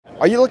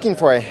Are you looking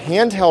for a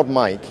handheld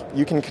mic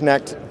you can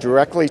connect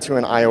directly to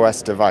an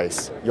iOS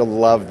device? You'll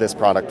love this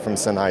product from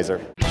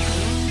Sennheiser.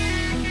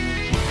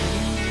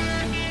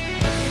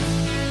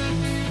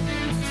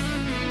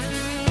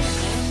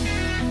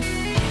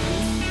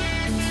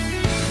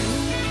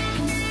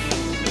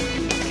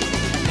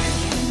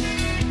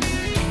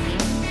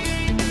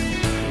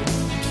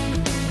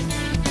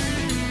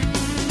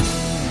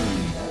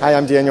 Hi,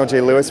 I'm Daniel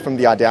J. Lewis from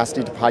the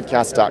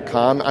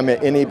AudacityToPodcast.com. I'm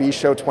at NAB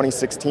Show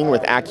 2016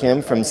 with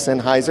Akim from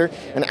Sennheiser.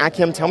 And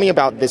Akim, tell me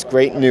about this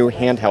great new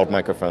handheld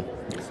microphone.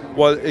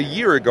 Well, a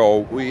year ago,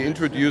 we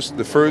introduced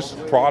the first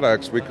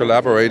products. We're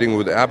collaborating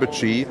with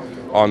Apogee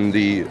on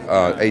the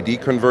AD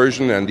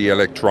conversion and the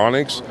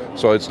electronics.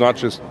 So it's not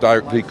just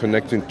directly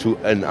connecting to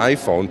an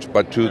iPhone,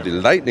 but to the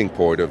lightning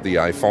port of the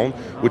iPhone,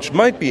 which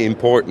might be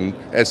important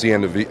at the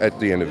end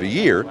of the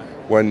year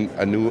when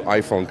a new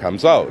iPhone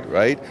comes out,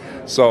 right?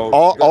 So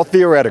all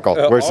theoretical,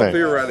 we're saying. All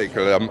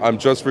theoretical. I'm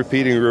just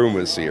repeating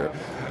rumors here.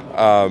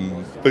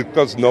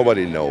 Because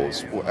nobody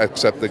knows,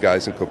 except the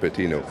guys in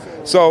Cupertino.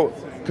 So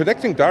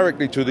connecting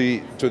directly to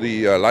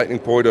the lightning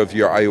port of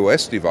your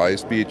iOS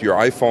device, be it your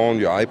iPhone,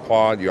 your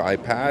iPod, your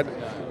iPad,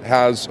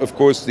 has, of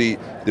course, the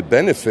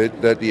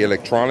benefit that the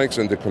electronics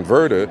and the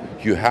converter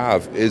you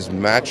have is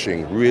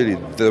matching really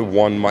the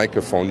one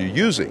microphone you're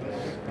using.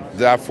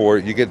 Therefore,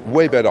 you get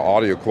way better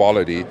audio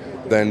quality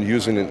than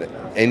using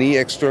any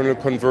external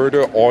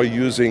converter or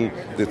using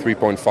the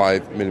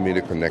 3.5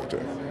 millimeter connector.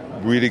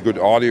 Really good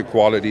audio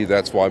quality,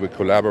 that's why we're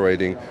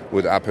collaborating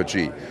with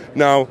Apogee.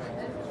 Now,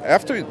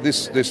 after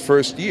this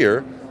first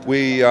year,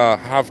 we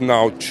have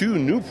now two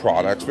new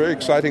products, very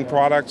exciting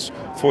products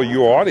for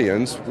your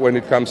audience when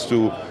it comes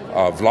to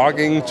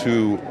vlogging,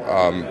 to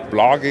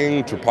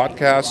blogging, to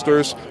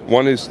podcasters.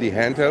 One is the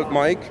handheld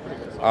mic,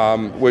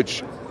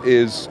 which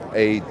is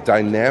a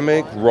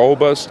dynamic,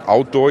 robust,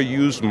 outdoor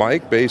use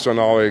mic based on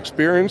our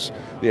experience.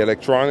 The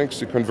electronics,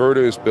 the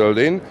converter is built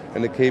in,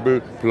 and the cable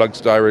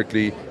plugs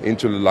directly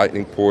into the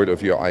lightning port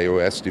of your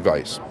iOS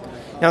device.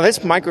 Now,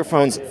 this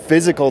microphone's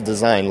physical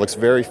design looks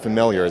very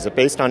familiar. Is it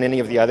based on any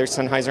of the other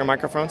Sennheiser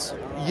microphones?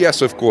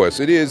 Yes, of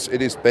course. It is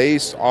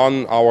based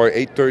on our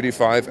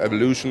 835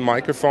 Evolution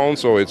microphone,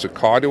 so it's a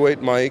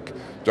cardioid mic,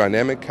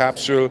 dynamic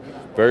capsule,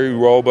 very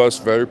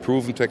robust, very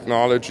proven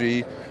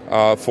technology.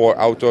 For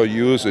outdoor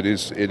use, it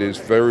is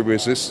very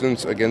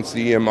resistant against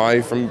the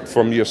EMI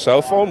from your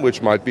cell phone,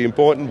 which might be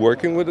important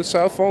working with a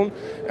cell phone,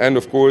 and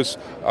of course,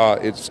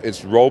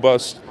 it's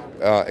robust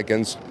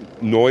against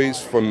noise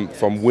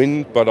from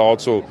wind, but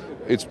also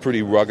it's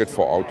pretty rugged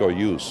for outdoor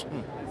use.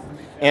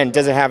 And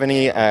does it have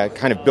any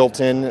kind of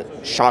built-in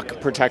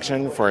shock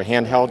protection for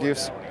handheld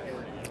use?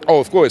 Oh,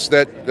 of course,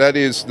 that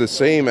is the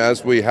same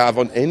as we have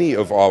on any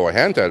of our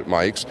handheld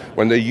mics.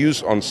 When they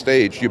use on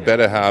stage, you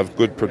better have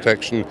good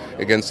protection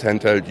against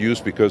handheld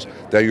use because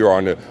there you're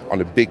on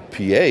a big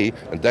PA,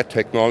 and that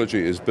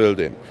technology is built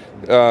in.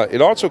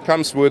 It also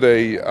comes with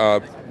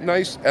a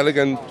nice,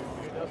 elegant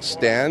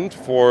stand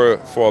for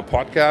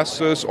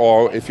podcasters,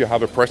 or if you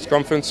have a press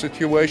conference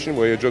situation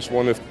where you just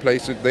want to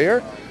place it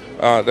there.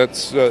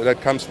 That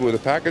comes with a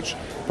package.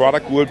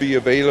 Product will be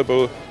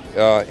available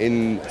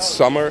in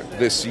summer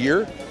this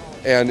year,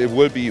 and it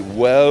will be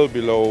well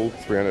below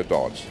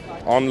 $300.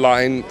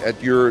 Online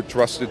at your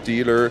trusted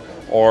dealer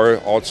or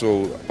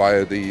also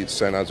via the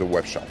Sennheiser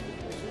web shop.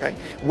 Okay.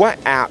 What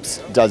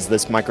apps does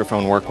this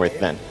microphone work with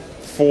then?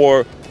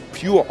 For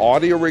pure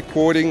audio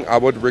recording, I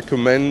would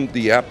recommend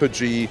the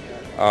Apogee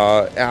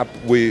app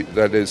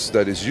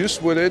that is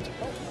used with it.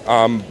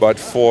 But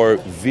for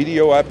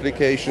video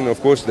application, of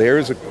course, there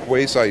is a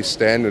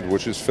quasi-standard,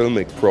 which is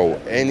Filmic Pro.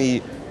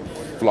 Any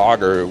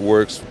vlogger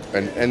works,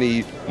 and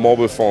any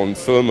mobile phone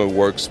filmer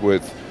works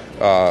with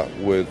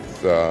Filmic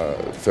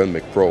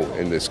Pro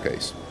in this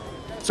case.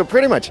 So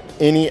pretty much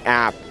any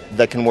app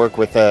that can work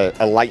with a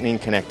lightning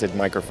connected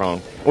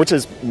microphone, which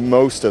is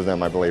most of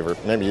them, I believe, or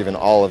maybe even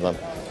all of them.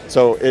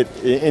 So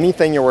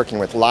anything you're working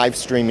with, live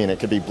streaming,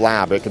 it could be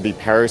Blab, it could be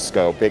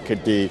Periscope, it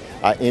could be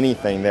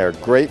anything there.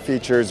 Great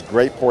features,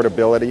 great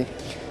portability.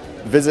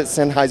 Visit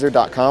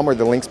Sennheiser.com or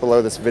the links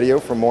below this video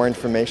for more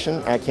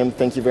information. Akim,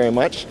 thank you very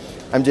much.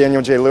 I'm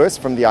Daniel J. Lewis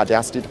from the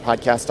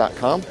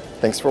AudacityToPodcast.com.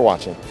 Thanks for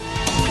watching.